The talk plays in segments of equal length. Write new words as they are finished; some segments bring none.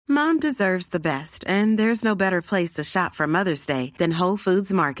Mom deserves the best, and there's no better place to shop for Mother's Day than Whole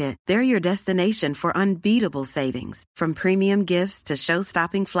Foods Market. They're your destination for unbeatable savings, from premium gifts to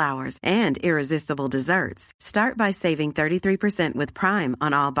show-stopping flowers and irresistible desserts. Start by saving 33% with Prime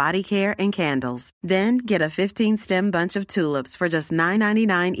on all body care and candles. Then get a 15-stem bunch of tulips for just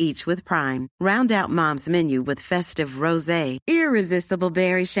 $9.99 each with Prime. Round out Mom's menu with festive rosé, irresistible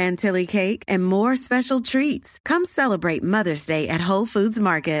berry chantilly cake, and more special treats. Come celebrate Mother's Day at Whole Foods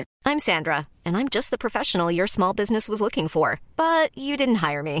Market. I'm Sandra, and I'm just the professional your small business was looking for. But you didn't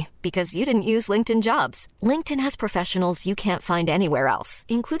hire me because you didn't use LinkedIn Jobs. LinkedIn has professionals you can't find anywhere else,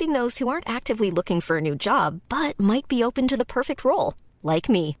 including those who aren't actively looking for a new job, but might be open to the perfect role, like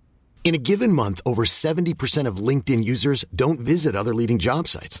me. In a given month, over 70% of LinkedIn users don't visit other leading job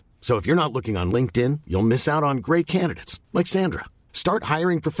sites. So if you're not looking on LinkedIn, you'll miss out on great candidates like Sandra. Start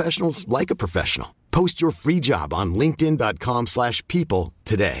hiring professionals like a professional. Post your free job on linkedin.com/people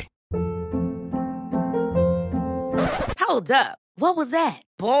today. Hold up. What was that?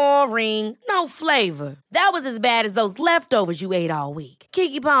 Boring. No flavor. That was as bad as those leftovers you ate all week.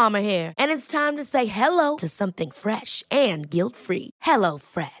 Keke Palmer here. And it's time to say hello to something fresh and guilt-free. Hello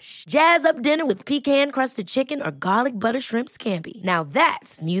Fresh. Jazz up dinner with pecan-crusted chicken or garlic butter shrimp scampi. Now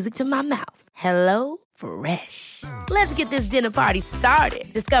that's music to my mouth. Hello Fresh. Let's get this dinner party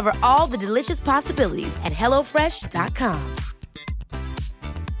started. Discover all the delicious possibilities at HelloFresh.com.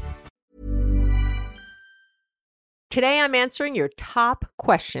 Today, I'm answering your top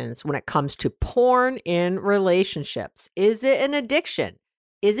questions when it comes to porn in relationships. Is it an addiction?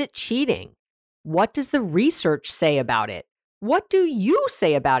 Is it cheating? What does the research say about it? What do you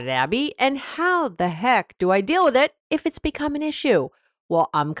say about it, Abby? And how the heck do I deal with it if it's become an issue? Well,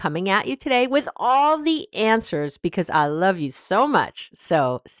 I'm coming at you today with all the answers because I love you so much.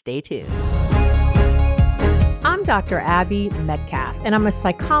 So stay tuned. I'm Dr. Abby Medcalf, and I'm a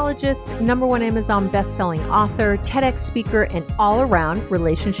psychologist, #1 Amazon bestselling author, TEDx speaker, and all-around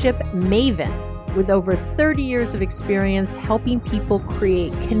relationship maven with over 30 years of experience helping people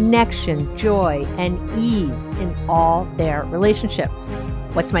create connection, joy, and ease in all their relationships.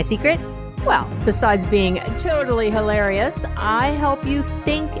 What's my secret? Well, besides being totally hilarious, I help you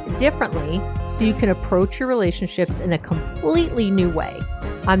think differently so you can approach your relationships in a completely new way.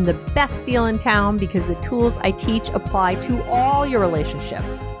 I'm the best deal in town because the tools I teach apply to all your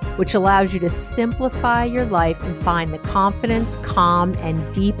relationships, which allows you to simplify your life and find the confidence, calm,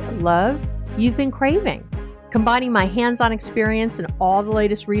 and deep love you've been craving. Combining my hands-on experience and all the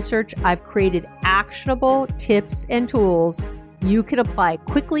latest research, I've created actionable tips and tools you can apply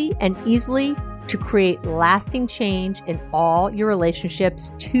quickly and easily to create lasting change in all your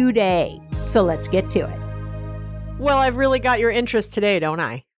relationships today. So let's get to it. Well, I've really got your interest today, don't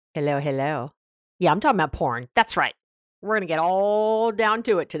I? Hello, hello. Yeah, I'm talking about porn. That's right. We're going to get all down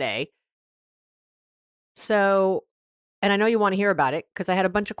to it today. So, and I know you want to hear about it because I had a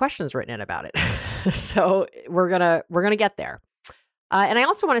bunch of questions written in about it. So we're gonna get there. And I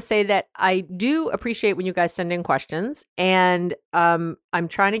also want to say that I do appreciate when you guys send in questions, and I'm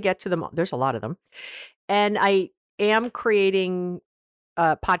trying to get to them. There's a lot of them, and I am creating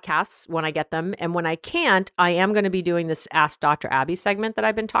podcasts when I get them. And when I can't, I am going to be doing this Ask Dr. Abby segment that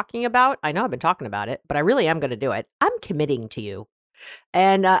I've been talking about. I know I've been talking about it, but I really am going to do it. I'm committing to you.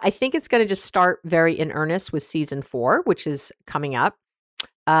 And I think it's going to just start very in earnest with season 4, which is coming up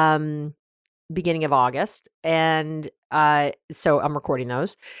beginning of August. And so I'm recording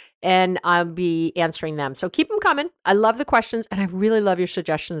those and I'll be answering them. So keep them coming. I love the questions and I really love your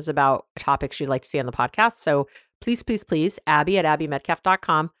suggestions about topics you'd like to see on the podcast. So please, please, please, Abby at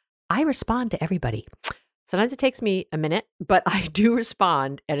abbymedcalf.com. I respond to everybody. Sometimes it takes me a minute, but I do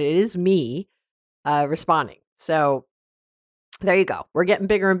respond, and it is me responding. So there you go. We're getting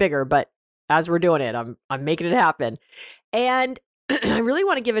bigger and bigger, but as we're doing it, I'm making it happen. And I really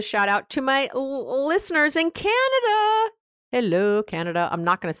want to give a shout out to my listeners in Canada. Hello, Canada. I'm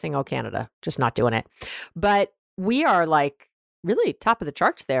not going to sing "Oh Canada," just not doing it. But we are like really top of the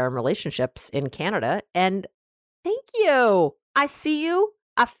charts there in relationships in Canada. And thank you. I see you.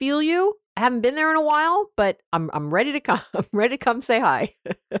 I feel you. I haven't been there in a while, but I'm ready to come. I'm ready to come say hi.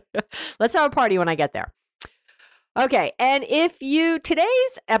 Let's have a party when I get there. Okay. And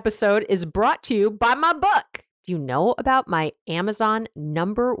today's episode is brought to you by my book. Do you know about my Amazon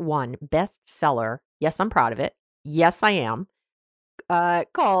 #1 bestseller? Yes, I'm proud of it. Yes, I am.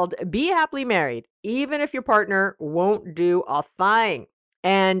 Called Be Happily Married, Even If Your Partner Won't Do a Thing.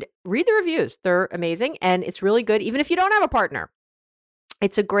 And read the reviews. They're amazing. And it's really good, even if you don't have a partner.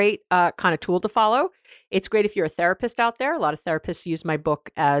 It's a great kind of tool to follow. It's great if you're a therapist out there. A lot of therapists use my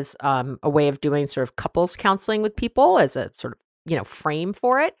book as a way of doing sort of couples counseling with people as a sort of, frame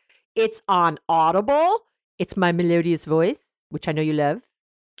for it. It's on Audible. It's my melodious voice, which I know you love,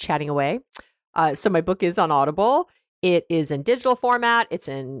 chatting away. So my book is on Audible. It is in digital format. It's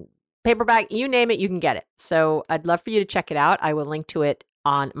in paperback. You name it, you can get it. So I'd love for you to check it out. I will link to it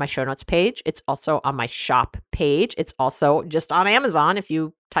on my show notes page. It's also on my shop page. It's also just on Amazon if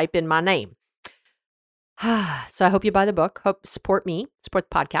you type in my name. So I hope you buy the book. Hope support me, support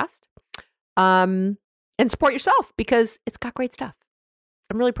the podcast, and support yourself because it's got great stuff.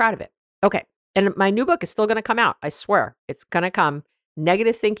 I'm really proud of it. Okay. And my new book is still going to come out. I swear it's going to come.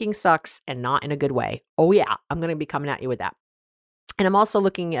 Negative Thinking Sucks and Not in a Good Way. Oh yeah. I'm going to be coming at you with that. And I'm also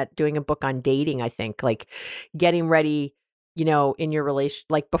looking at doing a book on dating, I think, like getting ready, in your relation,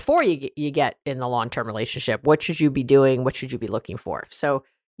 like before you get in the long-term relationship, what should you be doing? What should you be looking for? So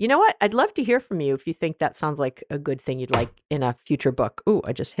you know what? I'd love to hear from you if you think that sounds like a good thing you'd like in a future book. Ooh,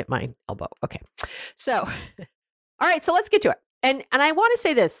 I just hit my elbow. Okay. So, all right. So let's get to it. And I want to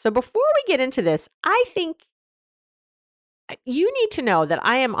say this. So before we get into this, I think you need to know that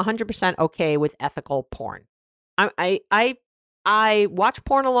I am 100% okay with ethical porn. I watch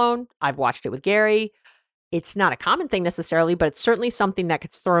porn alone. I've watched it with Gary. It's not a common thing necessarily, but it's certainly something that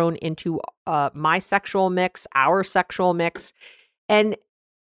gets thrown into my sexual mix, our sexual mix. And,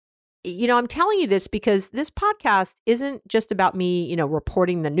 I'm telling you this because this podcast isn't just about me,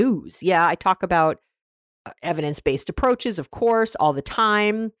 reporting the news. Yeah, I talk about evidence-based approaches, of course, all the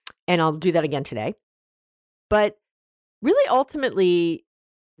time. And I'll do that again today. But really, ultimately,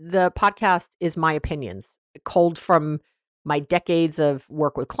 the podcast is my opinions, culled from my decades of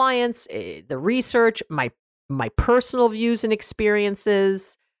work with clients, the research, my personal views and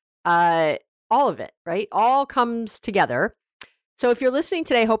experiences, all of it, right? All comes together. So if you're listening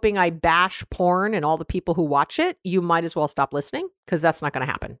today hoping I bash porn and all the people who watch it, you might as well stop listening because that's not going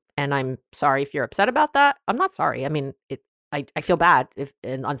to happen. And I'm sorry if you're upset about that. I'm not sorry. I mean, I feel bad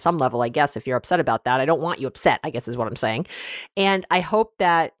and on some level, I guess, if you're upset about that. I don't want you upset, I guess is what I'm saying. And I hope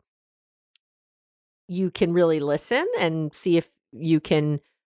that you can really listen and see if you can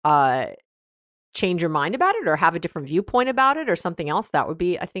change your mind about it or have a different viewpoint about it or something else. That would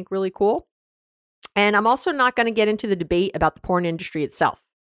be, I think, really cool. And I'm also not going to get into the debate about the porn industry itself.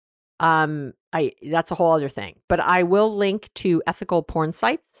 That's a whole other thing. But I will link to ethical porn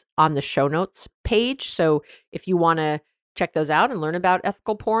sites on the show notes page. So if you want to check those out and learn about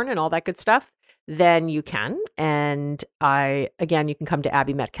ethical porn and all that good stuff, then you can. And you can come to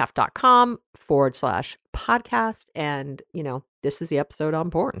abbymetcalf.com/podcast. And, this is the episode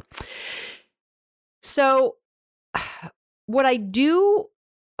on porn. So what I do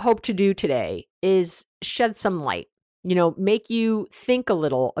hope to do today is shed some light, make you think a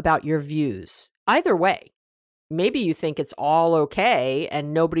little about your views. Either way, maybe you think it's all okay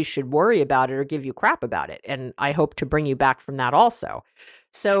and nobody should worry about it or give you crap about it. And I hope to bring you back from that also.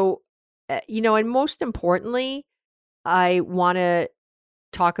 So, and most importantly, I want to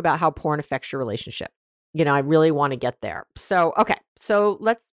talk about how porn affects your relationship. I really want to get there. So, okay. So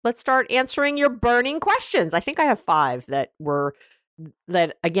let's start answering your burning questions. I think I have 5 that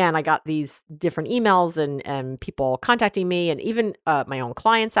again, I got these different emails and people contacting me and even my own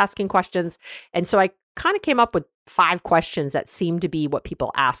clients asking questions. And so I kind of came up with 5 questions that seem to be what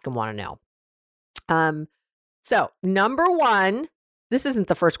people ask and want to know. So number 1, this isn't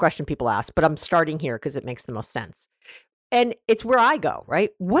the first question people ask, but I'm starting here because it makes the most sense. And it's where I go,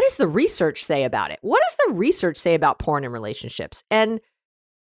 right? What does the research say about it? What does the research say about porn and relationships? And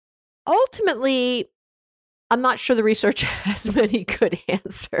ultimately, I'm not sure the research has many good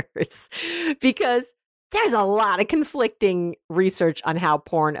answers because there's a lot of conflicting research on how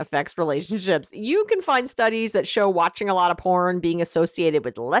porn affects relationships. You can find studies that show watching a lot of porn being associated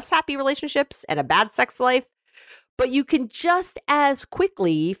with less happy relationships and a bad sex life. But you can just as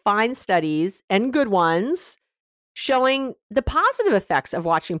quickly find studies, and good ones, showing the positive effects of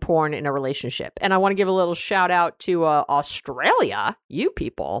watching porn in a relationship. And I want to give a little shout out to Australia. You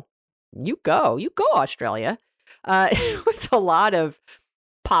people, you go Australia. There's a lot of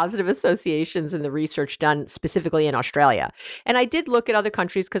positive associations in the research done specifically in Australia. And I did look at other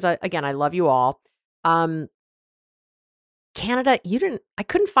countries because I love you all. Canada, I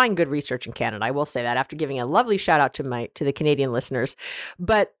couldn't find good research in Canada. I will say that after giving a lovely shout out to the Canadian listeners.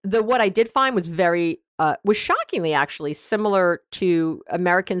 But what I did find was was shockingly actually similar to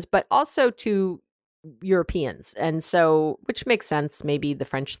Americans, but also to Europeans. And so, which makes sense, maybe the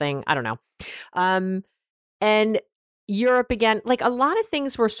French thing, I don't know. And Europe again, like a lot of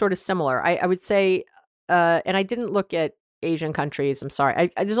things were sort of similar. I would say, and I didn't look at Asian countries. I'm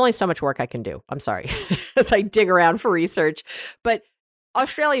sorry. There's only so much work I can do. I'm sorry as I dig around for research. But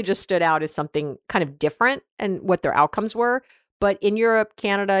Australia just stood out as something kind of different and what their outcomes were. But in Europe,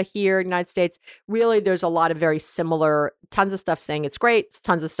 Canada, here, United States, really there's a lot of very similar, tons of stuff saying it's great,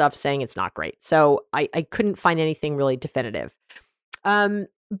 tons of stuff saying it's not great. So I couldn't find anything really definitive.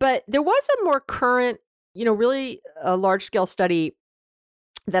 But there was a more current, really a large scale study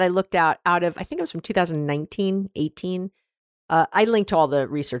that I looked at out of, I think it was from 2019, 18. I linked all the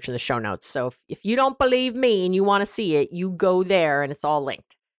research in the show notes. So if you don't believe me and you want to see it, you go there and it's all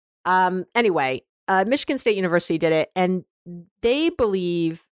linked. Anyway, Michigan State University did it, and they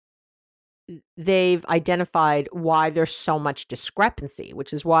believe they've identified why there's so much discrepancy,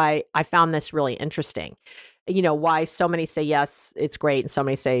 which is why I found this really interesting. Why so many say, yes, it's great, and so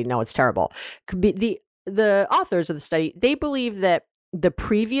many say, no, it's terrible. The authors of the study, they believe that the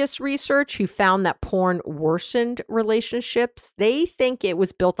previous research who found that porn worsened relationships, they think it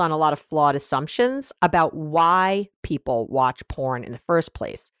was built on a lot of flawed assumptions about why people watch porn in the first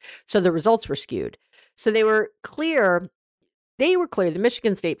place. So the results were skewed. So they were clear, the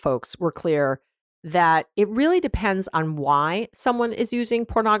Michigan State folks were clear that it really depends on why someone is using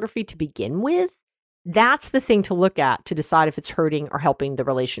pornography to begin with. That's the thing to look at to decide if it's hurting or helping the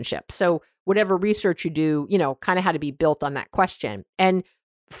relationship. So whatever research you do, kind of had to be built on that question. And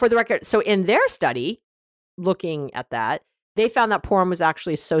for the record, so in their study, looking at that, they found that porn was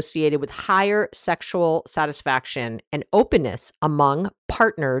actually associated with higher sexual satisfaction and openness among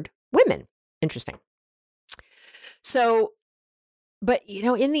partnered women. Interesting. So, but,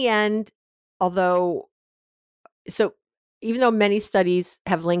 in the end, even though many studies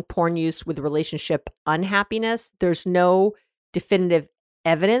have linked porn use with relationship unhappiness, there's no definitive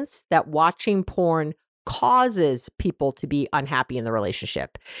evidence that watching porn causes people to be unhappy in the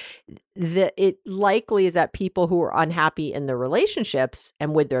relationship. It likely is that people who are unhappy in their relationships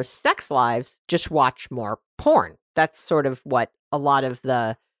and with their sex lives just watch more porn. That's sort of what a lot of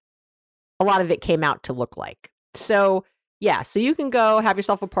it came out to look like. So yeah, so you can go have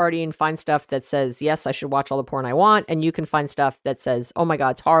yourself a party and find stuff that says, yes, I should watch all the porn I want. And you can find stuff that says, oh my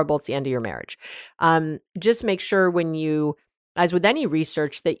God, it's horrible. It's the end of your marriage. Just make sure when you, as with any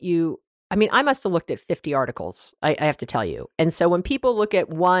research, that I must have looked at 50 articles, I have to tell you. And so when people look at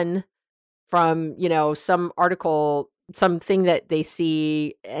one from, some article, something that they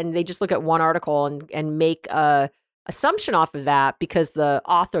see, and they just look at one article and make a assumption off of that because the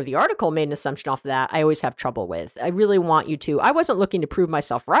author of the article made an assumption off of that, I always have trouble with. I really want you to, I wasn't looking to prove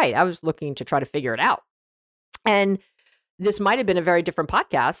myself right. I was looking to try to figure it out. And this might have been a very different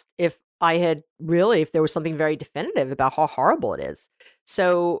podcast if there was something very definitive about how horrible it is.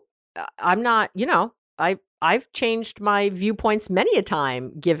 So I'm not, I've changed my viewpoints many a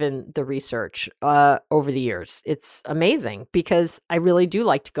time given the research over the years. It's amazing because I really do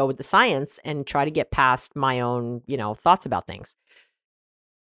like to go with the science and try to get past my own, thoughts about things.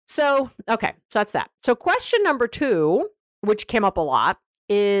 So, okay, so that's that. So question number 2, which came up a lot,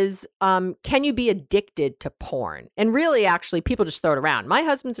 is can you be addicted to porn? And really, actually, people just throw it around. My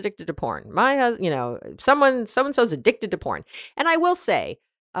husband's addicted to porn. My husband, so-and-so's addicted to porn. And I will say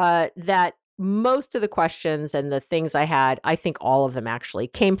that most of the questions and the things I had, I think all of them actually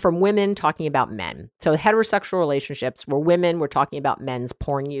came from women talking about men. So heterosexual relationships where women were talking about men's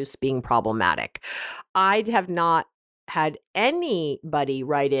porn use being problematic. I have not had anybody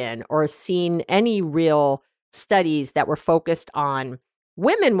write in or seen any real studies that were focused on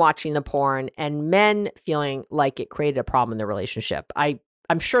women watching the porn and men feeling like it created a problem in the relationship.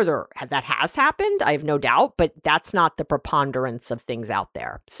 I'm sure that has happened. I have no doubt, but that's not the preponderance of things out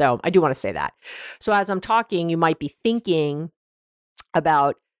there. So I do want to say that. So as I'm talking, you might be thinking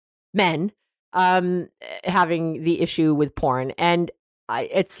about men having the issue with porn. And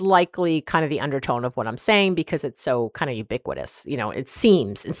it's likely kind of the undertone of what I'm saying because it's so kind of ubiquitous. It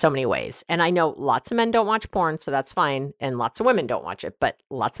seems in so many ways. And I know lots of men don't watch porn, so that's fine. And lots of women don't watch it, but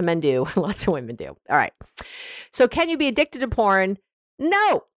lots of men do. Lots of women do. All right. So can you be addicted to porn?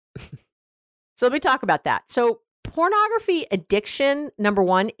 No. So let me talk about that. So pornography addiction, number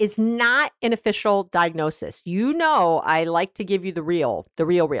 1, is not an official diagnosis. I like to give you the real.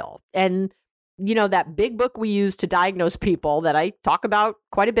 And that big book we use to diagnose people that I talk about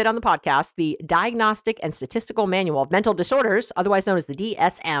quite a bit on the podcast, the Diagnostic and Statistical Manual of Mental Disorders, otherwise known as the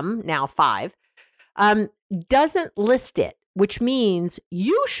DSM, now 5, doesn't list it, which means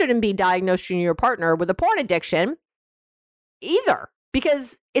you shouldn't be diagnosing your partner with a porn addiction either.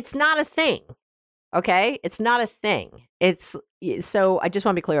 Because it's not a thing, okay? It's not a thing. So I just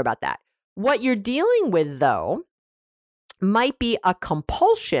want to be clear about that. What you're dealing with, though, might be a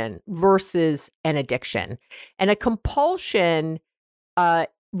compulsion versus an addiction. And a compulsion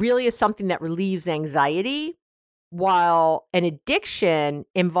really is something that relieves anxiety, while an addiction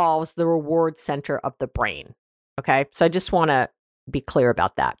involves the reward center of the brain. Okay. So I just want to be clear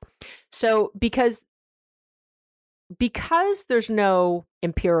about that. So because there's no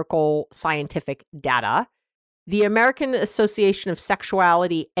empirical scientific data, the American Association of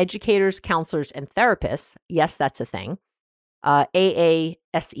Sexuality Educators, Counselors, and Therapists, yes, that's a thing,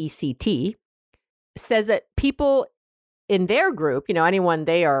 AASECT, says that people in their group, anyone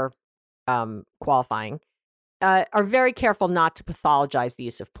they are qualifying, are very careful not to pathologize the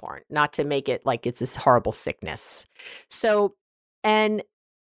use of porn, not to make it like it's this horrible sickness. So, and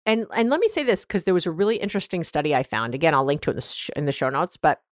let me say this, because there was a really interesting study I found. Again, I'll link to it in the show notes.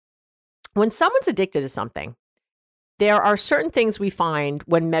 But when someone's addicted to something, there are certain things we find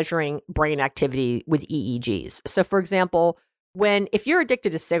when measuring brain activity with EEGs. So, for example, if you're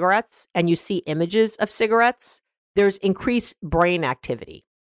addicted to cigarettes and you see images of cigarettes, there's increased brain activity,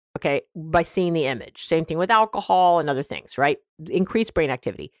 okay, by seeing the image. Same thing with alcohol and other things, right? Increased brain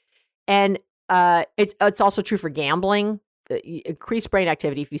activity. And it's also true for gambling. Increased brain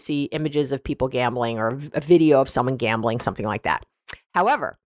activity if you see images of people gambling or a video of someone gambling, something like that.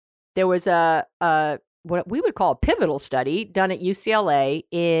 However, there was what we would call a pivotal study done at UCLA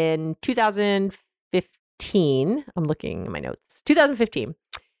in 2015. I'm looking at my notes. 2015.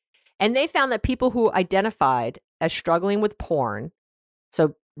 And they found that people who identified as struggling with porn,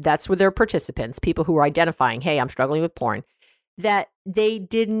 so that's with their participants, people who were identifying, hey, I'm struggling with porn, that they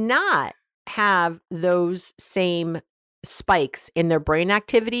did not have those same spikes in their brain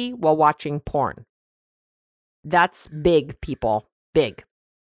activity while watching porn. That's big, people. Big.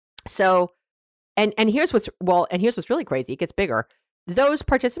 So, and here's what's really crazy. It gets bigger. Those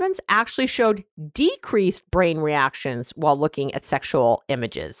participants actually showed decreased brain reactions while looking at sexual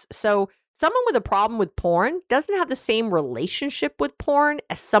images. So someone with a problem with porn doesn't have the same relationship with porn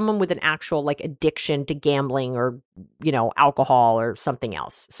as someone with an actual addiction to gambling or, alcohol or something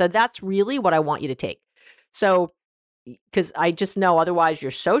else. So that's really what I want you to take. So, because I just know otherwise you're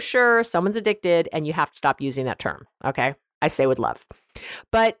so sure someone's addicted and you have to stop using that term. Okay. I say with love.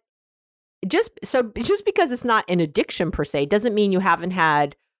 But just because it's not an addiction per se doesn't mean you haven't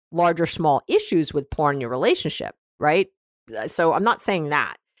had large or small issues with porn in your relationship, right? So I'm not saying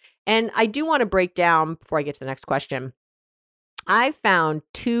that. And I do want to break down, before I get to the next question, I found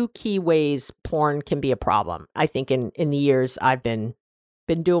 2 key ways porn can be a problem, I think, in the years I've been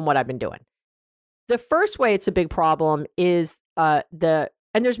doing what I've been doing. The first way it's a big problem is and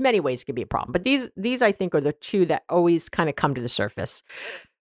there's many ways it can be a problem, but these I think are the 2 that always kind of come to the surface.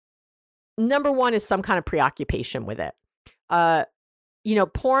 Number 1 is some kind of preoccupation with it.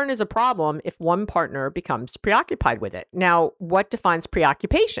 Porn is a problem if one partner becomes preoccupied with it. Now, what defines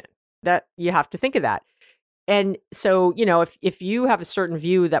preoccupation? That you have to think of that. And so, if you have a certain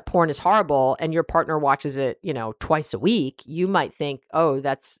view that porn is horrible and your partner watches it, twice a week, you might think, oh,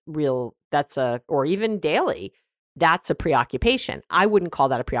 that's real. Or even daily, that's a preoccupation. I wouldn't call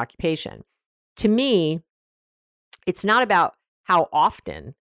that a preoccupation. To me, it's not about how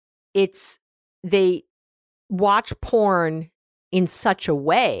often. It's they watch porn in such a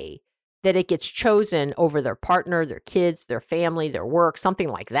way that it gets chosen over their partner, their kids, their family, their work, something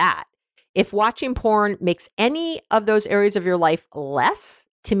like that. If watching porn makes any of those areas of your life less,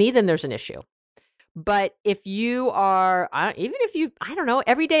 to me, then there's an issue. But if you are,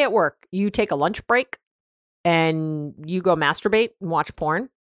 every day at work, you take a lunch break and you go masturbate and watch porn,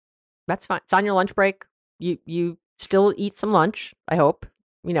 that's fine. It's on your lunch break. You still eat some lunch, I hope,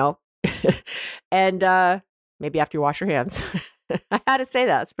 and maybe after you wash your hands. I had to say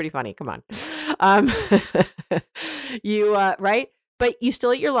that. It's pretty funny. Come on. Right? But you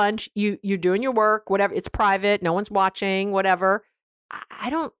still eat your lunch. You're doing your work, whatever. It's private. No one's watching, whatever.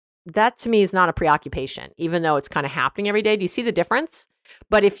 That to me is not a preoccupation, even though it's kind of happening every day. Do you see the difference?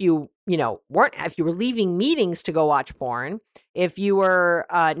 But if you were leaving meetings to go watch porn, if you were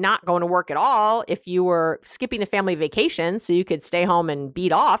not going to work at all, if you were skipping the family vacation so you could stay home and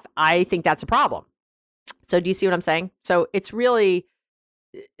beat off, I think that's a problem. So do you see what I'm saying? So it's really,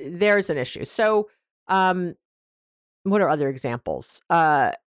 there's an issue. So what are other examples?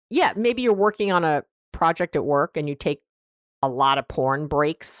 Maybe you're working on a project at work and you take a lot of porn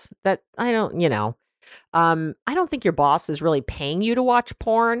breaks. That I don't think your boss is really paying you to watch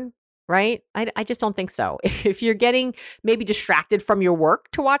porn, right? I just don't think so. If you're getting maybe distracted from your work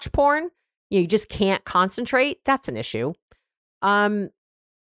to watch porn, you just can't concentrate, that's an issue.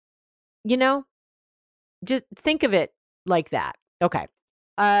 Just think of it like that. Okay.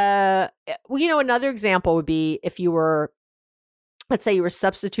 Another example would be if you were, let's say you were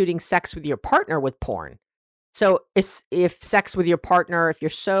substituting sex with your partner with porn. So if sex with your partner, if you're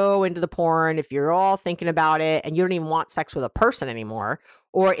so into the porn, if you're all thinking about it and you don't even want sex with a person anymore,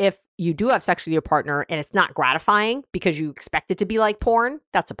 Or if you do have sex with your partner and it's not gratifying because you expect it to be like porn,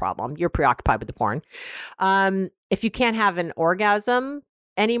 that's a problem. You're preoccupied with the porn. If you can't have an orgasm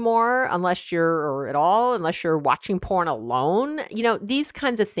anymore, unless you're watching porn alone, these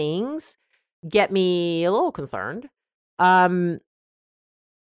kinds of things get me a little concerned.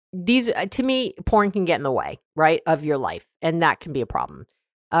 These, to me, porn can get in the way, right, of your life, and that can be a problem.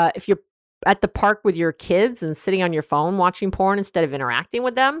 If you're at the park with your kids and sitting on your phone watching porn instead of interacting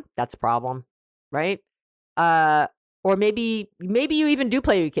with them, that's a problem, right? Or maybe you even do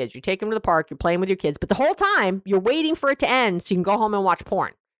play with your kids. You take them to the park, you're playing with your kids, but the whole time you're waiting for it to end so you can go home and watch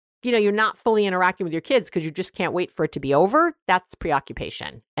porn. You're not fully interacting with your kids because you just can't wait for it to be over. That's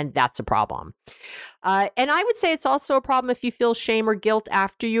preoccupation, and that's a problem. And I would say it's also a problem if you feel shame or guilt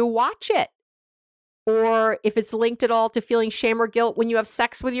after you watch it, or if it's linked at all to feeling shame or guilt when you have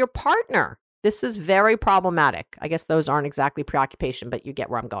sex with your partner. This is very problematic. I guess those aren't exactly preoccupation, but you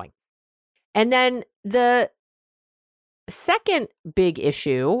get where I'm going. And then the second big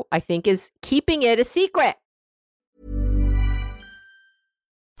issue, I think, is keeping it a secret.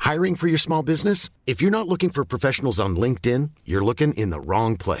 Hiring for your small business? If you're not looking for professionals on LinkedIn, you're looking in the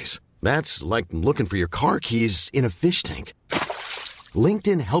wrong place. That's like looking for your car keys in a fish tank.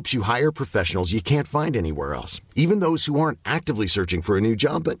 LinkedIn helps you hire professionals you can't find anywhere else, even those who aren't actively searching for a new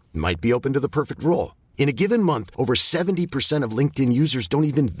job but might be open to the perfect role. In a given month, over 70% of LinkedIn users don't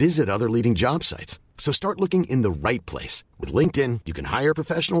even visit other leading job sites. So start looking in the right place. With LinkedIn, you can hire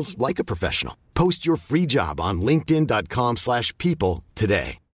professionals like a professional. Post your free job on linkedin.com/people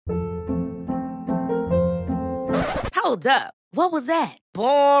today. Hold up. What was that?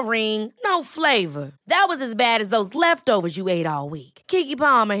 Boring. No flavor. That was as bad as those leftovers you ate all week. Keke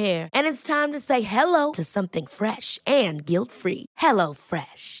Palmer here, and it's time to say hello to something fresh and guilt-free.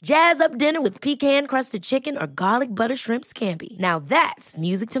 HelloFresh. Jazz up dinner with pecan-crusted chicken or garlic butter shrimp scampi. Now that's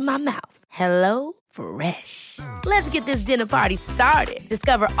music to my mouth. HelloFresh. Let's get this dinner party started.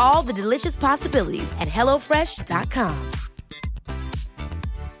 Discover all the delicious possibilities at HelloFresh.com.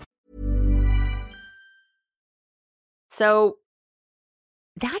 So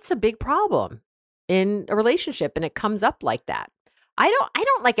that's a big problem in a relationship, and it comes up like that. I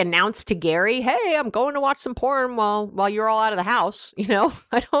don't like announce to Gary, "Hey, I'm going to watch some porn while you're all out of the house."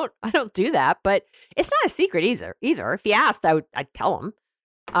 I don't do that, but it's not a secret either. If he asked, I'd tell him.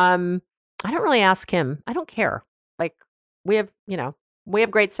 I don't really ask him. I don't care. Like we have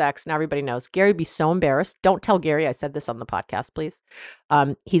great sex, and everybody knows. Gary would be so embarrassed. Don't tell Gary I said this on the podcast, please.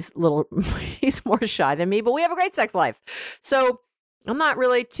 He's more shy than me, but we have a great sex life. So I'm not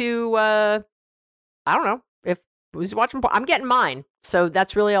really too, I don't know. If he's watching porn, I'm getting mine. So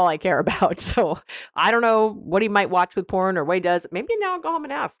that's really all I care about. So I don't know what he might watch with porn or what he does. Maybe now I'll go home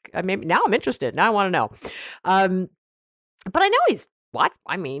and ask. Maybe now I'm interested. Now I want to know. But I know he's what?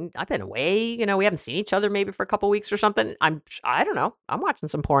 I mean, I've been away, we haven't seen each other maybe for a couple weeks or something. I don't know. I'm watching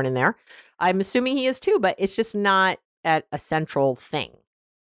some porn in there. I'm assuming he is too, but it's just not at a central thing.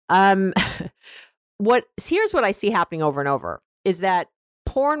 Here's what I see happening over and over is that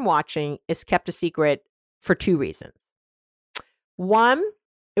porn watching is kept a secret for two reasons. One,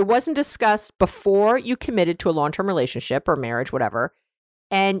 it wasn't discussed before you committed to a long-term relationship or marriage, whatever,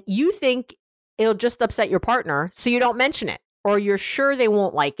 and you think it'll just upset your partner, so you don't mention it. Or you're sure they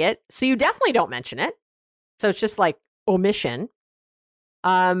won't like it, so you definitely don't mention it. So it's just like omission.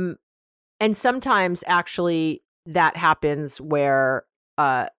 And sometimes actually that happens where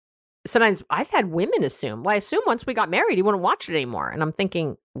sometimes I've had women assume, well, I assume once we got married, he wouldn't watch it anymore. And I'm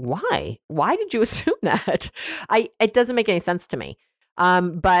thinking, why? Why did you assume that? It doesn't make any sense to me.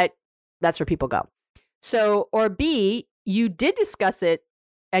 But that's where people go. So, or B, you did discuss it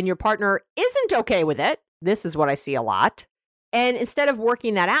and your partner isn't okay with it. This is what I see a lot. And instead of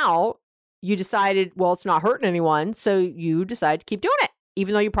working that out, you decided, well, it's not hurting anyone. So you decide to keep doing it,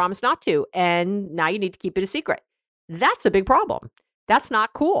 even though you promised not to. And now you need to keep it a secret. That's a big problem. That's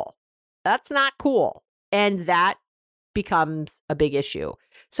not cool. That's not cool. And that becomes a big issue.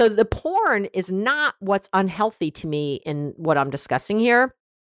 So the porn is not what's unhealthy to me in what I'm discussing here.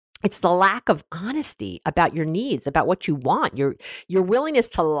 It's the lack of honesty about your needs, about what you want. Your willingness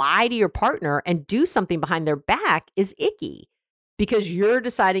to lie to your partner and do something behind their back is icky. Because you're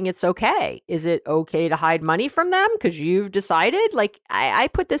deciding it's okay. Is it okay to hide money from them because you've decided? Like, I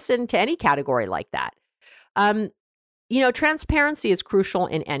put this into any category like that. Transparency is crucial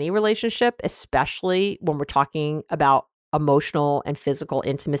in any relationship, especially when we're talking about emotional and physical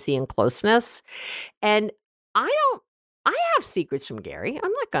intimacy and closeness. And I have secrets from Gary.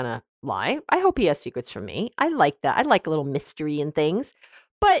 I'm not going to lie. I hope he has secrets from me. I like that. I like a little mystery and things.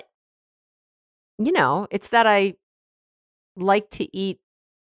 But, it's that I like to eat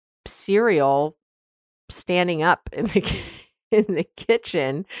cereal standing up in the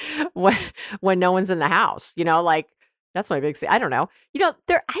kitchen when no one's in the house, like that's my big, I don't know.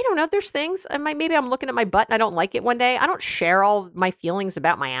 I don't know. There's things maybe I'm looking at my butt and I don't like it one day. I don't share all my feelings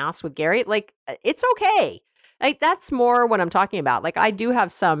about my ass with Gary. Like, it's okay. Like, that's more what I'm talking about. Like, I do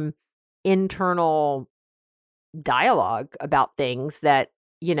have some internal dialogue about things that,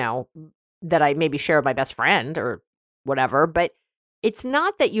 that I maybe share with my best friend or whatever, but it's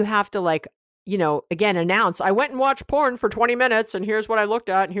not that you have to again, announce, I went and watched porn for 20 minutes and here's what I looked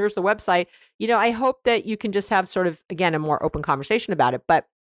at and here's the website. I hope that you can just have sort of, again, a more open conversation about it, but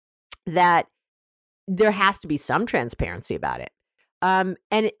that there has to be some transparency about it.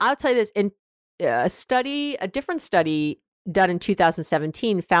 And I'll tell you this, in a different study done in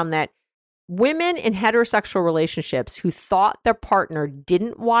 2017 found that women in heterosexual relationships who thought their partner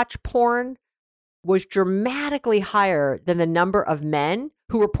didn't watch porn was dramatically higher than the number of men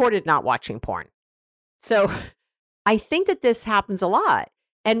who reported not watching porn. So I think that this happens a lot.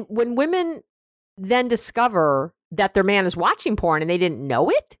 And when women then discover that their man is watching porn and they didn't know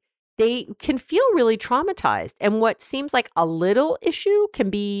it, they can feel really traumatized. And what seems like a little issue can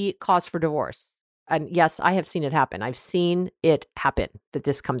be cause for divorce. And yes, I have seen it happen. I've seen it happen that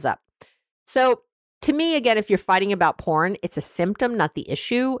this comes up. So to me, again, if you're fighting about porn, it's a symptom, not the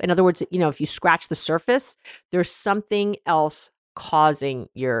issue. In other words, if you scratch the surface, there's something else causing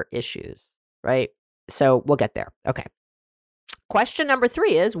your issues, right? So we'll get there. Okay. Question number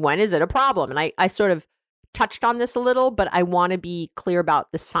 3 is, when is it a problem? And I sort of touched on this a little, but I want to be clear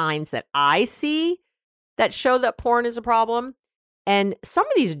about the signs that I see that show that porn is a problem. And some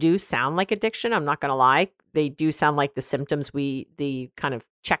of these do sound like addiction. I'm not going to lie. They do sound like the symptoms the kind of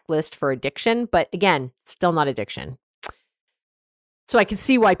checklist for addiction. But again, still not addiction. So I can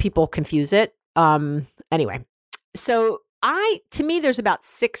see why people confuse it. Anyway, so to me, there's about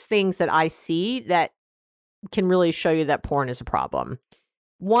 6 things that I see that can really show you that porn is a problem.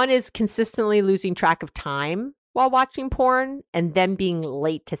 One is consistently losing track of time while watching porn and then being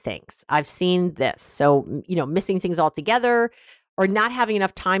late to things. I've seen this. So, missing things altogether or not having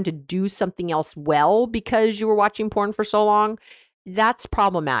enough time to do something else well because you were watching porn for so long. That's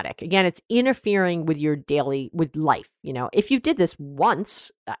problematic. Again, it's interfering with your with life. If you did this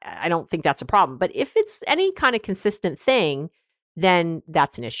once, I don't think that's a problem. But if it's any kind of consistent thing, then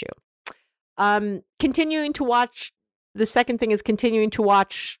that's an issue. Continuing to watch. The second thing is continuing to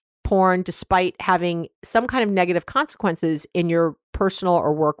watch porn despite having some kind of negative consequences in your personal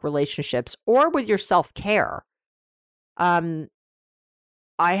or work relationships or with your self-care. I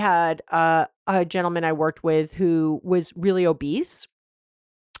had a gentleman I worked with who was really obese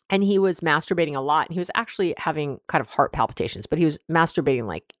and he was masturbating a lot. And he was actually having kind of heart palpitations, but he was masturbating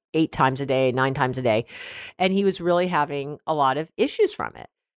like 8 times a day, 9 times a day. And he was really having a lot of issues from it.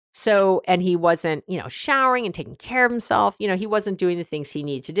 So, and he wasn't, showering and taking care of himself. He wasn't doing the things he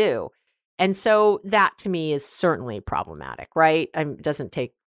needed to do. And so that to me is certainly problematic, right? It doesn't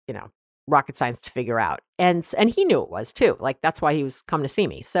take, rocket science to figure out. And he knew it was too. Like, that's why he was coming to see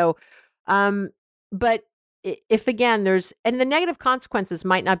me. So, but if again, and the negative consequences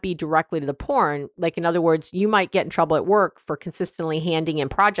might not be directly to the porn. Like, in other words, you might get in trouble at work for consistently handing in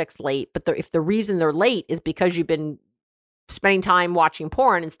projects late. But if the reason they're late is because you've been spending time watching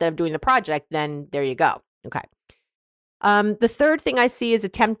porn instead of doing the project, then there you go. Okay. The third thing I see is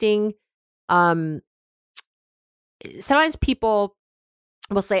attempting, sometimes people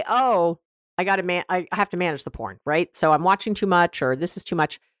will say, oh, I have to manage the porn, right? So I'm watching too much or this is too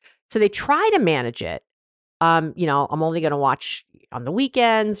much. So they try to manage it. I'm only going to watch on the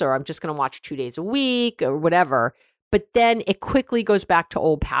weekends or I'm just going to watch 2 days a week or whatever. But then it quickly goes back to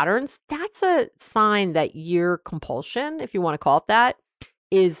old patterns. That's a sign that your compulsion, if you want to call it that,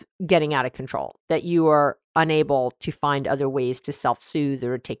 is getting out of control, that you are unable to find other ways to self-soothe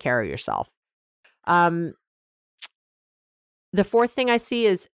or take care of yourself. The fourth thing I see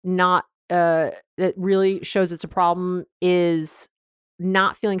is that really shows it's a problem is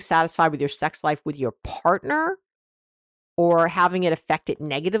not feeling satisfied with your sex life with your partner or having it affect it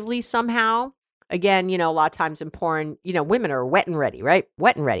negatively somehow. Again, a lot of times in porn, women are wet and ready, right?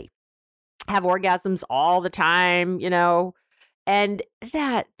 Wet and ready. Have orgasms all the time, and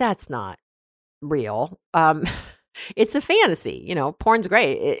that's not real. It's a fantasy, porn's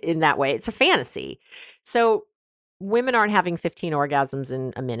great in that way. It's a fantasy. So women aren't having 15 orgasms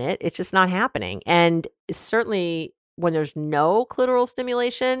in a minute. It's just not happening. And certainly when there's no clitoral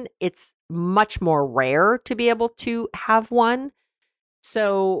stimulation, it's much more rare to be able to have one.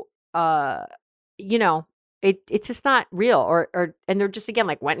 So, it's just not real and they're just, again,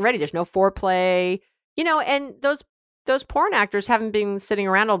 like wet and ready. There's no foreplay, and those those porn actors haven't been sitting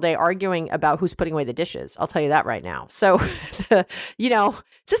around all day arguing about who's putting away the dishes. I'll tell you that right now. So,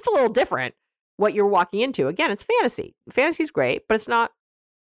 just a little different what you're walking into. Again, it's fantasy. Fantasy's great, but it's not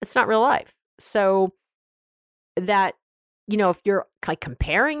real life. So that, if you're like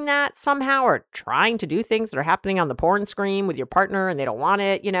comparing that somehow or trying to do things that are happening on the porn screen with your partner and they don't want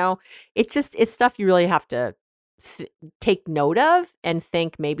it, it's stuff you really have to take note of and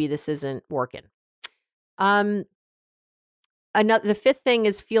think maybe this isn't working. The fifth thing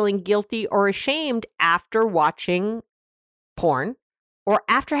is feeling guilty or ashamed after watching porn or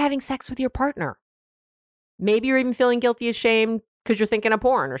after having sex with your partner. Maybe you're even feeling guilty, ashamed because you're thinking of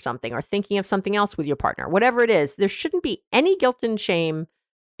porn or something, or thinking of something else with your partner. Whatever it is, there shouldn't be any guilt and shame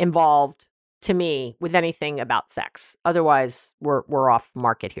involved to me with anything about sex. Otherwise, we're off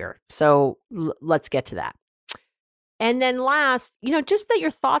market here. So let's get to that. And then last, just that your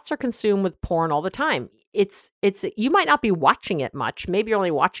thoughts are consumed with porn all the time. It's you might not be watching it much. Maybe you're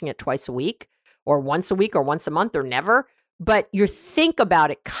only watching it twice a week or once a month or never, but you think about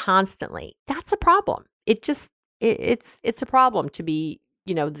it constantly. That's a problem. It's a problem to be,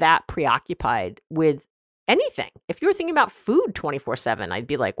 that preoccupied with anything. If you were thinking about food 24/7, I'd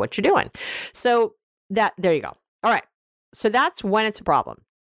be like, what you doing? So there you go. All right. So that's when it's a problem.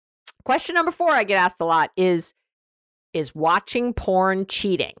 Question number 4 I get asked a lot is watching porn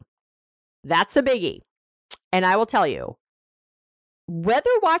cheating? That's a biggie. And I will tell you, whether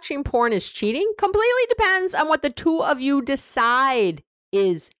watching porn is cheating completely depends on what the two of you decide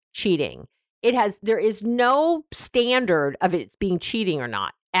is cheating. There is no standard of it being cheating or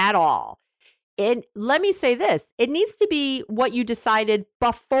not at all. And let me say this, it needs to be what you decided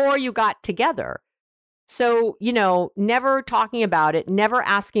before you got together. So, never talking about it, never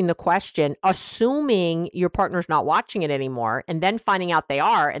asking the question, assuming your partner's not watching it anymore, and then finding out they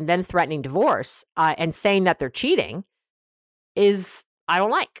are, and then threatening divorce and saying that they're cheating I don't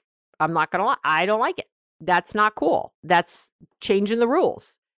like. I'm not going to lie. I don't like it. That's not cool. That's changing the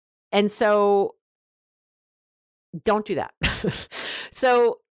rules. And so don't do that.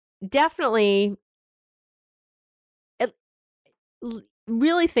 So definitely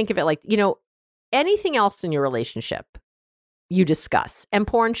really think of it like, anything else in your relationship you discuss, and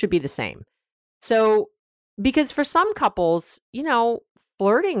porn should be the same. So, because for some couples,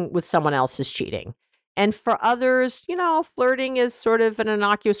 flirting with someone else is cheating. And for others, flirting is sort of an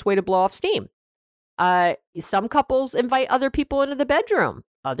innocuous way to blow off steam. Some couples invite other people into the bedroom.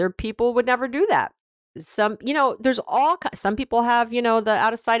 Other people would never do that. Some people have, the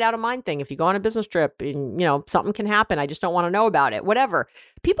out of sight, out of mind thing. If you go on a business trip and, something can happen, I just don't want to know about it, whatever.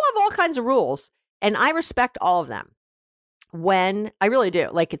 People have all kinds of rules, and I respect all of them. I really do.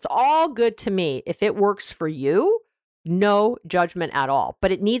 Like, it's all good to me. If it works for you, no judgment at all.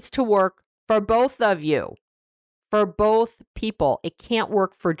 But it needs to work for both of you, for both people. It can't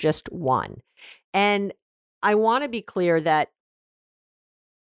work for just one. And I want to be clear that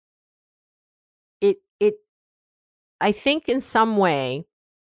I think in some way,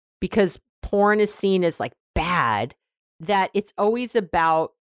 because porn is seen as like bad, that it's always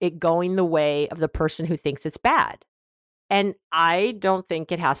about it going the way of the person who thinks it's bad. And I don't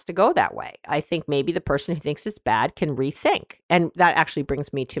think it has to go that way. I think maybe the person who thinks it's bad can rethink. And that actually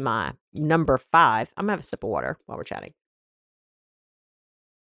brings me to my number 5. I'm going to have a sip of water while we're chatting.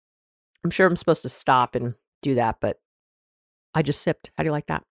 I'm sure I'm supposed to stop and do that, but I just sipped. How do you like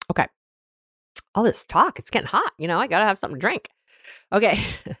that? Okay. All this talk, it's getting hot. I got to have something to drink. Okay.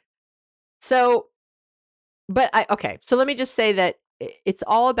 So let me just say that it's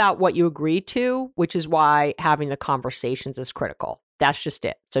all about what you agree to, which is why having the conversations is critical. That's just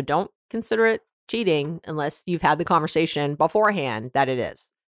it. So don't consider it cheating unless you've had the conversation beforehand that it is.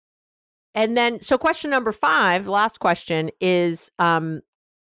 And then, so question number 5, the last question is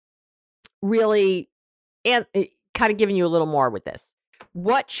really and kind of giving you a little more with this.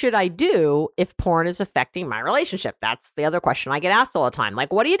 What should I do if porn is affecting my relationship? That's the other question I get asked all the time.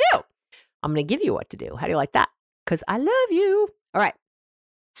 Like, what do you do? I'm going to give you what to do. How do you like that? Because I love you. All right.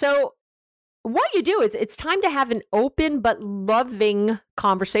 So what you do is it's time to have an open but loving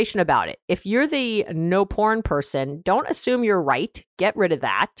conversation about it. If you're the no porn person, don't assume you're right. Get rid of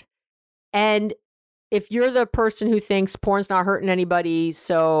that. And if you're the person who thinks porn's not hurting anybody,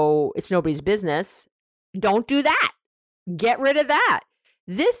 so it's nobody's business, don't do that. Get rid of that.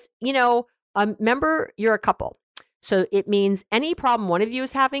 This, remember, you're a couple. So it means any problem one of you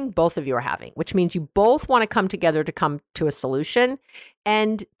is having, both of you are having, which means you both want to come together to come to a solution.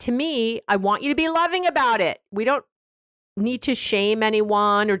 And to me, I want you to be loving about it. We don't need to shame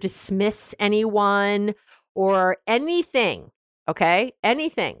anyone or dismiss anyone or anything. Okay?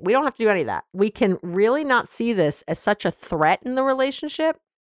 Anything. We don't have to do any of that. We can really not see this as such a threat in the relationship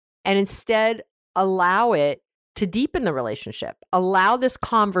and instead allow it to deepen the relationship. Allow this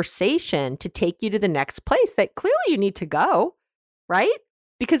conversation to take you to the next place that clearly you need to go, right?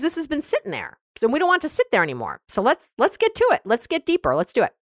 Because this has been sitting there. So we don't want to sit there anymore. So let's get to it. Let's get deeper. Let's do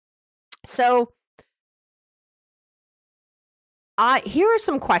it. So here are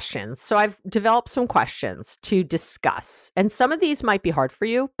some questions. So I've developed some questions to discuss. And some of these might be hard for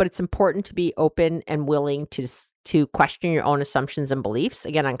you, but it's important to be open and willing to question your own assumptions and beliefs,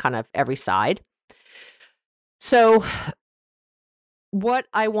 again, on kind of every side. So what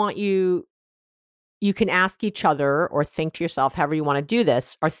I want you can ask each other or think to yourself, however you want to do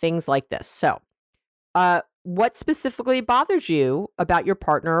this, are things like this. So what specifically bothers you about your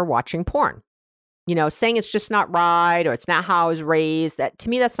partner watching porn? Saying it's just not right or it's not how I was raised, that to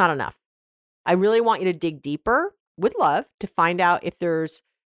me, that's not enough. I really want you to dig deeper with love to find out if there's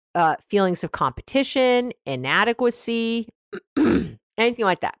feelings of competition, inadequacy, anything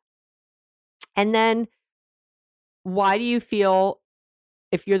like that. And then why do you feel,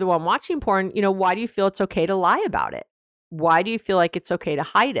 if you're the one watching porn, why do you feel it's okay to lie about it? Why do you feel like it's okay to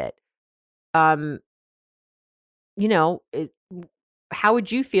hide it? How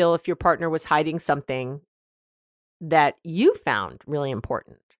would you feel if your partner was hiding something that you found really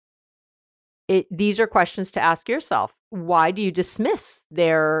important? These are questions to ask yourself. Why do you dismiss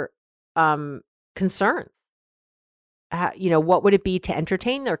their concerns? What would it be to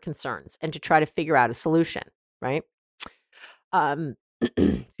entertain their concerns and to try to figure out a solution, right?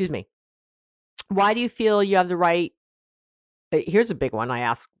 Excuse me. Why do you feel you have the right? Here's a big one I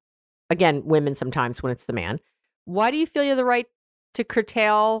ask, again, women sometimes when it's the man. Why do you feel you have the right to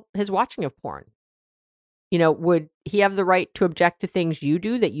curtail his watching of porn? Would he have the right to object to things you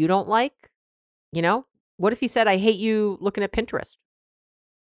do that you don't like? What if he said, I hate you looking at Pinterest?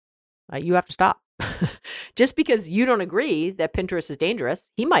 You have to stop. Just because you don't agree that Pinterest is dangerous,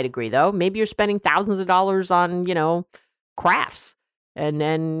 he might agree though. Maybe you're spending thousands of dollars on, crafts. And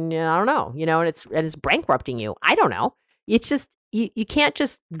then, I don't know, and it's bankrupting you. I don't know. It's just, you can't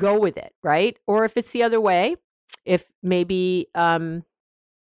just go with it, right? Or if it's the other way, if maybe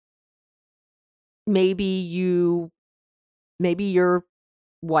your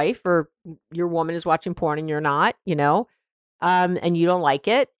wife or your woman is watching porn and you're not, and you don't like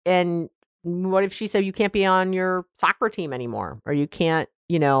it. And what if she said you can't be on your soccer team anymore, or you can't,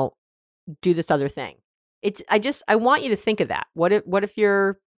 do this other thing? I want you to think of that. What if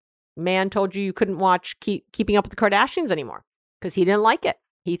your man told you couldn't watch Keeping Up with the Kardashians anymore because he didn't like it?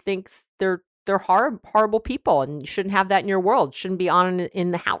 He thinks they're horrible people and you shouldn't have that in your world. Shouldn't be on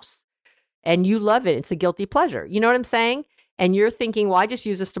in the house. And you love it. It's a guilty pleasure. You know what I'm saying? And you're thinking, well, I just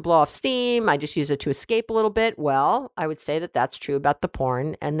use this to blow off steam. I just use it to escape a little bit. Well, I would say that that's true about the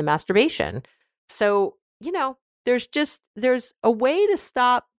porn and the masturbation. So, there's a way to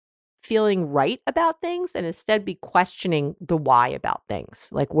stop feeling right about things and instead be questioning the why about things,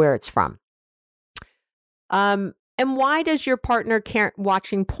 like where it's from. And why does your partner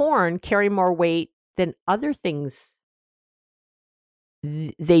watching porn carry more weight than other things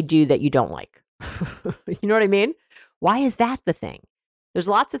they do that you don't like? You know what I mean? Why is that the thing? There's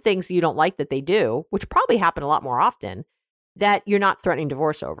lots of things you don't like that they do, which probably happen a lot more often, that you're not threatening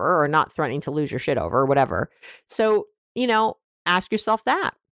divorce over or not threatening to lose your shit over or whatever. So, ask yourself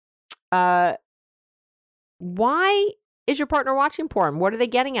that. Why is your partner watching porn? What are they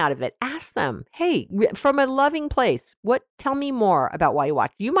getting out of it? Ask them. Hey, from a loving place, tell me more about why you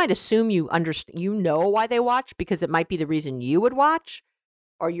watch. You might assume you know why they watch because it might be the reason you would watch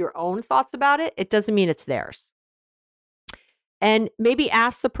or your own thoughts about it. It doesn't mean it's theirs. And maybe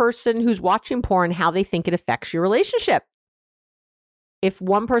ask the person who's watching porn how they think it affects your relationship. If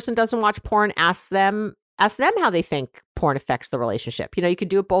one person doesn't watch porn, ask them how they think porn affects the relationship. You could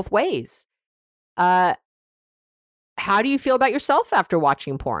do it both ways. How do you feel about yourself after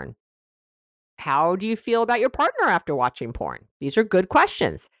watching porn? How do you feel about your partner after watching porn? These are good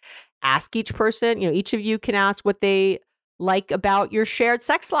questions. Ask each person, each of you can ask what they like about your shared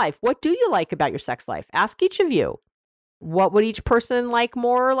sex life. What do you like about your sex life? Ask each of you. What would each person like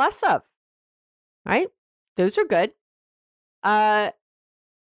more or less of? Right? Those are good. I'm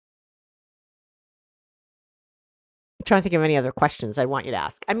trying to think of any other questions I want you to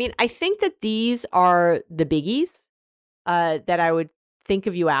ask. I mean, I think that these are the biggies that I would think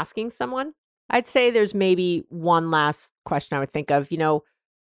of you asking someone. I'd say there's maybe one last question I would think of, because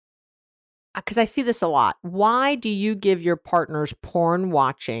I see this a lot. Why do you give your partner's porn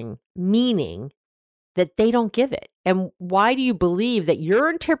watching meaning that they don't give it? And why do you believe that your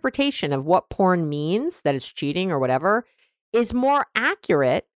interpretation of what porn means, that it's cheating or whatever, is more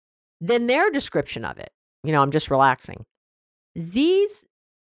accurate than their description of it. I'm just relaxing.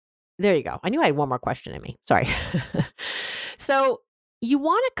 There you go. I knew I had one more question in me. Sorry. So you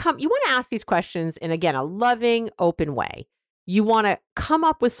want to ask these questions in, again, a loving, open way. You want to come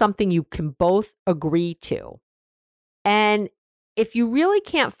up with something you can both agree to. And if you really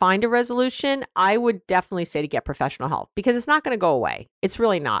can't find a resolution, I would definitely say to get professional help, because it's not going to go away. It's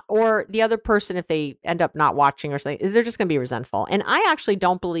really not. Or the other person, if they end up not watching or something, they're just going to be resentful. And I actually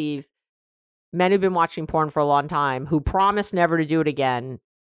don't believe men who've been watching porn for a long time, who promise never to do it again,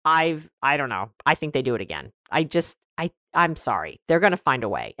 I don't know. I think they do it again. I'm sorry. They're going to find a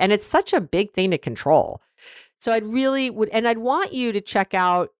way. And it's such a big thing to control. So I'd want you to check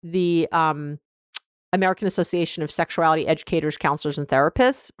out the American Association of Sexuality Educators, Counselors, and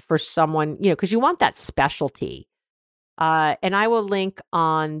Therapists for someone, because you want that specialty. And I will link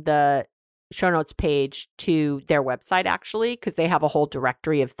on the show notes page to their website, actually, because they have a whole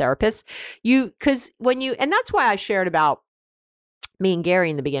directory of therapists. And that's why I shared about me and Gary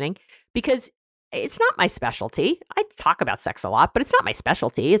in the beginning, because it's not my specialty. I talk about sex a lot, but it's not my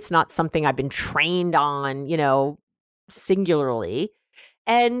specialty. It's not something I've been trained on, singularly.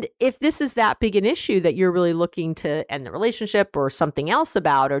 And if this is that big an issue that you're really looking to end the relationship or something else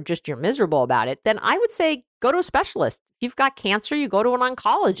about, or just you're miserable about it, then I would say go to a specialist. If you've got cancer, you go to an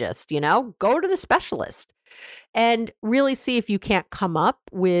oncologist, go to the specialist and really see if you can't come up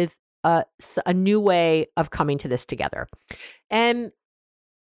with a new way of coming to this together. And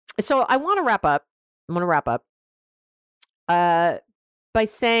so I want to wrap up. By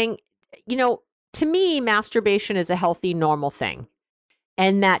saying, to me, masturbation is a healthy, normal thing.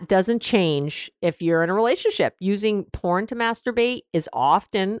 And that doesn't change if you're in a relationship. Using porn to masturbate is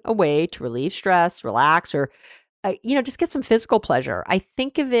often a way to relieve stress, relax, or, just get some physical pleasure. I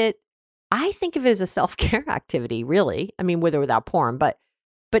think of it as a self-care activity, really. I mean, with or without porn, but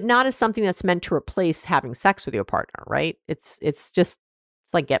not as something that's meant to replace having sex with your partner, right? It's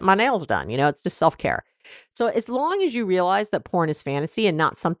like getting my nails done, it's just self-care. So as long as you realize that porn is fantasy and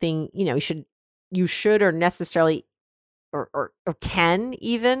not something, you should or necessarily or can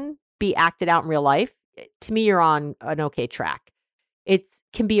even be acted out in real life, to me, you're on an okay track. It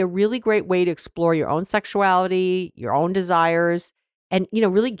can be a really great way to explore your own sexuality, your own desires, and,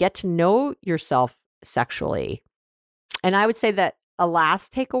 really get to know yourself sexually. And I would say that a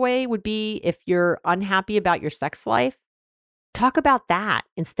last takeaway would be, if you're unhappy about your sex life, talk about that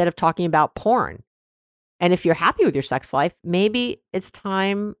instead of talking about porn. And if you're happy with your sex life, maybe it's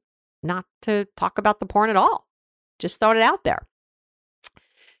time not to talk about the porn at all. Just throwing it out there.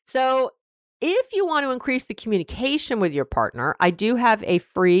 So if you want to increase the communication with your partner, I do have a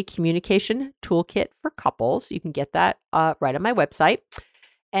free communication toolkit for couples. You can get that right on my website.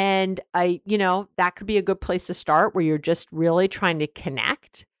 And that could be a good place to start, where you're just really trying to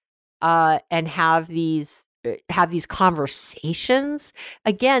connect and have these conversations.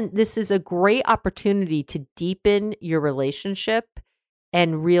 Again, this is a great opportunity to deepen your relationship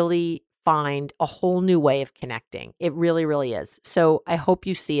and really find a whole new way of connecting. It really, really is. So I hope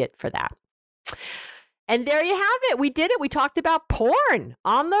you see it for that. And there you have it. We did it. We talked about porn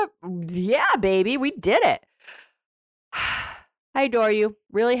yeah, baby, we did it. I adore you.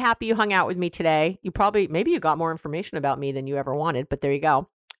 Really happy you hung out with me today. Maybe you got more information about me than you ever wanted, but there you go.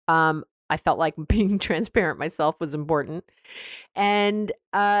 I felt like being transparent myself was important. And,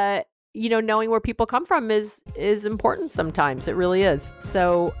 knowing where people come from is important sometimes. It really is.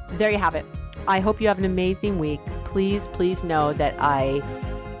 So there you have it. I hope you have an amazing week. Please, please know that I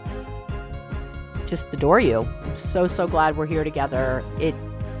just adore you. I'm so, so glad we're here together.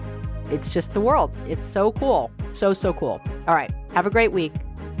 It's just the world. It's so cool. So, so cool. All right. Have a great week.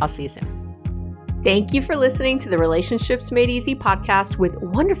 I'll see you soon. Thank you for listening to the Relationships Made Easy podcast with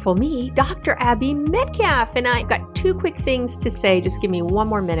wonderful me, Dr. Abby Metcalf. And I've got 2 quick things to say. Just give me 1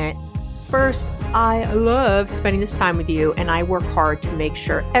 more minute. First, I love spending this time with you, and I work hard to make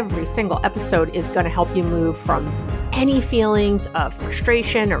sure every single episode is going to help you move from any feelings of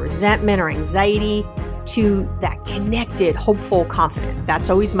frustration or resentment or anxiety to that connected, hopeful, confident. That's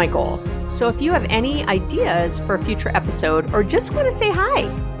always my goal. So if you have any ideas for a future episode or just want to say hi,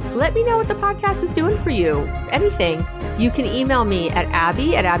 let me know what the podcast is doing for you. Anything, you can email me at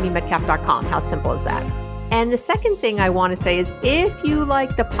abby@abbymetcalf.com. How simple is that? And the second thing I want to say is, if you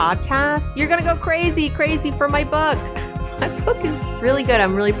like the podcast, you're going to go crazy for my book. My book is really good.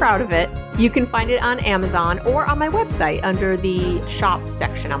 I'm really proud of it. You can find it on Amazon or on my website under the shop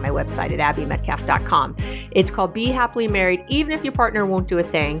section on my website at abbymetcalf.com. It's called Be Happily Married, Even If Your Partner Won't Do a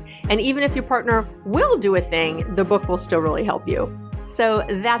Thing. And even if your partner will do a thing, the book will still really help you. So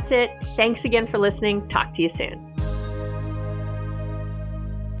that's it. Thanks again for listening. Talk to you soon.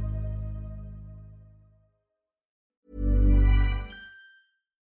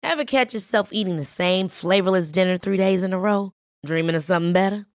 Ever catch yourself eating the same flavorless dinner 3 days in a row? Dreaming of something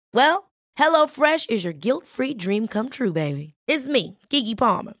better? Well, HelloFresh is your guilt-free dream come true, baby. It's me, Keke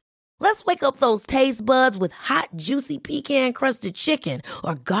Palmer. Let's wake up those taste buds with hot, juicy pecan-crusted chicken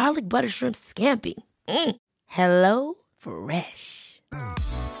or garlic butter shrimp scampi. Hello Fresh.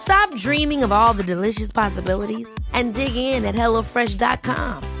 Stop dreaming of all the delicious possibilities and dig in at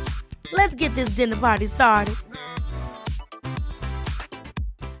HelloFresh.com. Let's get this dinner party started.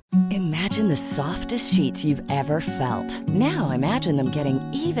 Imagine the softest sheets you've ever felt. Now imagine them getting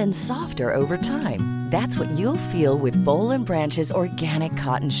even softer over time. That's what you'll feel with Boll & Branch's organic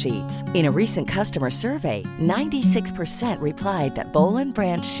cotton sheets. In a recent customer survey, 96% replied that Boll &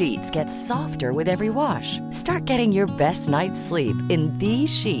 Branch sheets get softer with every wash. Start getting your best night's sleep in these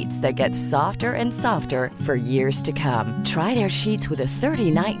sheets that get softer and softer for years to come. Try their sheets with a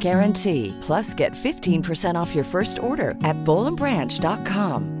 30-night guarantee. Plus, get 15% off your first order at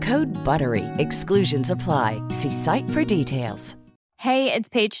bollandbranch.com. Code BUTTERY. Exclusions apply. See site for details. Hey, it's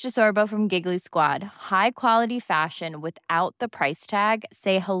Paige DeSorbo from Giggly Squad. High quality fashion without the price tag.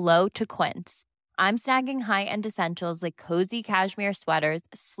 Say hello to Quince. I'm snagging high-end essentials like cozy cashmere sweaters,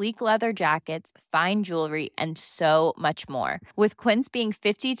 sleek leather jackets, fine jewelry, and so much more. With Quince being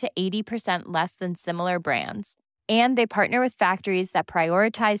 50 to 80% less than similar brands. And they partner with factories that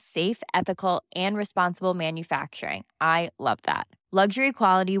prioritize safe, ethical, and responsible manufacturing. I love that. Luxury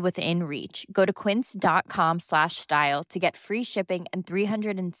quality within reach. Go to quince.com/style to get free shipping and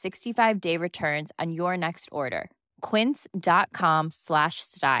 365-day returns on your next order.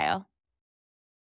 Quince.com/style.